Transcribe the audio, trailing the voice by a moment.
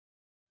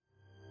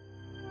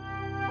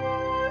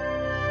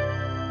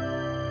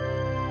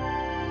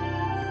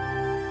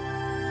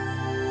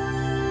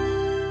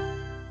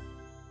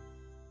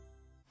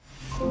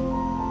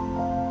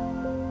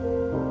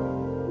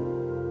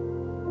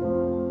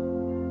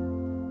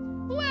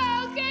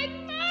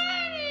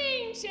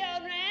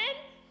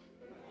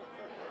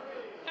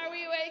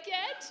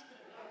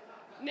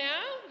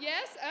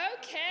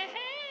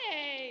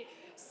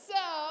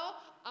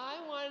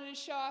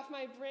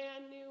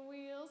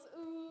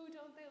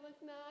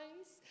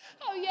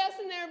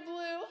dress and they're blue.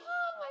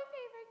 Oh, my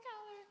favorite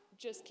color.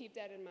 Just keep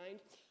that in mind.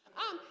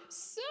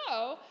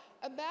 So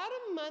about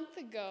a month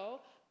ago,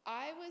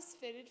 I was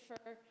fitted for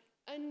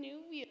a new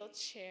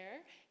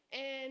wheelchair,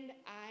 and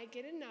I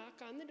get a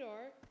knock on the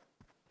door.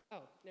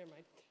 Oh, never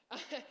mind.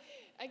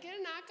 I get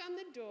a knock on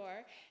the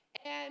door,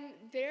 and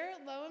there,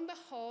 lo and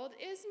behold,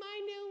 is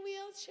my new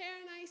wheelchair,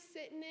 and I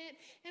sit in it,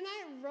 and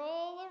I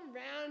roll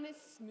around.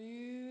 It's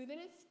smooth, and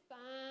it's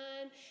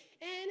fun,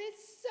 and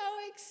it's so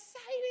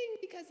exciting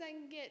because I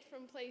can get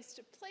from place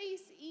to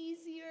place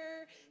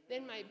easier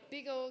than my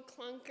big old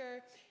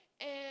clunker,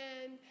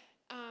 and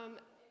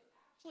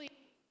actually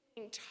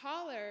being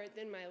taller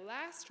than my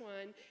last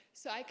one,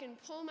 so I can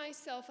pull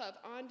myself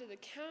up onto the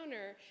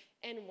counter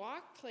and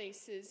walk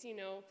places, you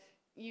know,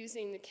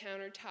 using the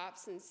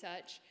countertops and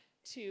such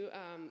to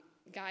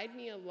guide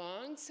me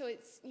along. So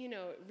it's, you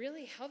know, it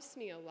really helps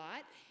me a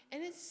lot.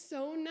 And it's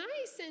so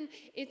nice. And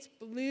it's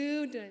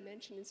blue. Did I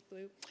mention it's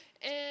blue?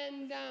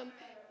 And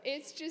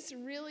it's just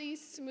really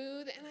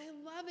smooth. And I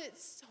love it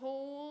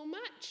so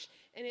much.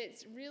 And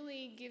it's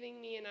really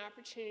giving me an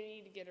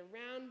opportunity to get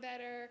around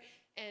better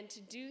and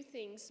to do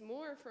things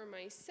more for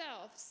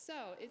myself. So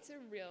it's a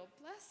real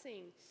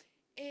blessing.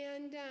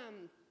 And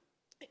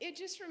it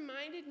just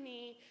reminded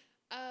me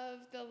of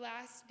the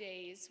last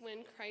days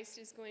when Christ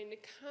is going to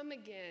come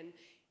again.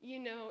 You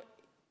know,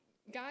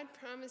 God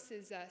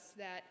promises us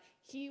that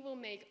he will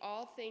make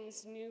all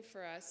things new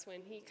for us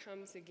when he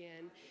comes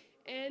again.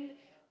 And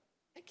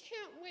I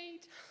can't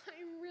wait.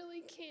 I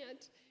really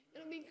can't.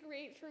 It'll be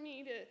great for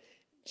me to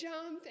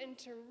jump and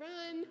to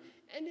run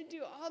and to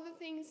do all the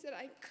things that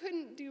I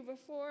couldn't do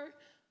before.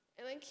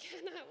 And I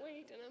cannot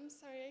wait. And I'm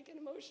sorry, I get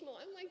emotional.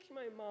 I'm like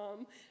my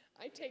mom.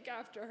 I take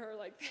after her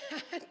like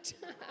that.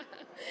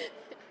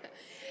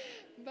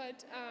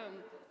 But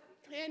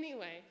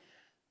anyway,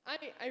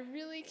 I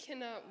really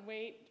cannot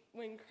wait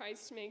when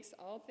Christ makes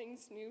all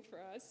things new for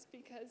us,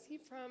 because he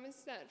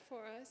promised that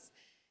for us.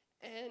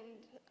 And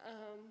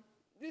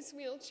this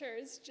wheelchair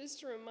is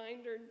just a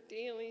reminder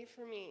daily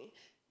for me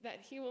that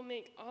he will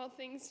make all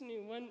things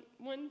new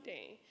one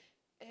day.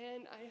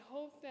 And I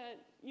hope that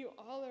you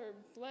all are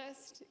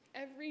blessed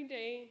every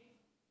day,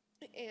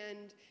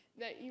 and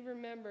that you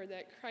remember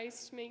that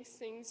Christ makes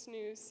things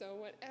new. So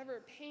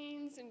whatever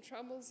pains and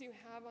troubles you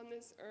have on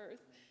this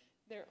earth,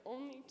 they're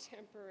only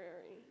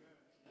temporary.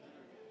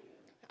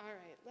 All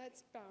right,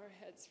 let's bow our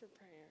heads for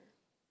prayer.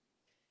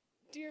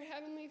 Dear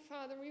Heavenly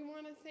Father, we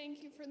want to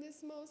thank you for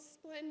this most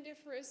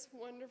splendiferous,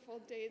 wonderful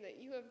day that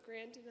you have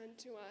granted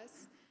unto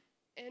us,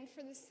 and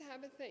for the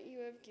Sabbath that you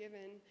have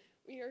given.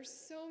 We are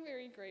so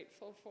very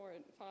grateful for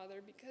it,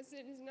 Father, because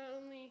it is not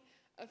only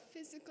a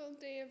physical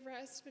day of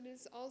rest, but it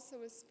is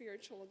also a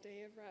spiritual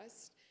day of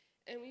rest.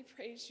 And we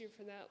praise you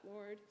for that,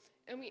 Lord.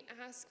 And we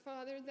ask,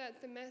 Father,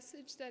 that the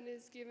message that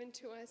is given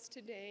to us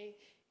today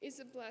is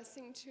a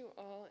blessing to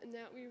all, and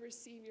that we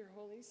receive your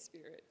Holy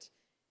Spirit.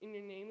 In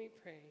your name we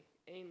pray.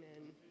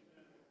 Amen.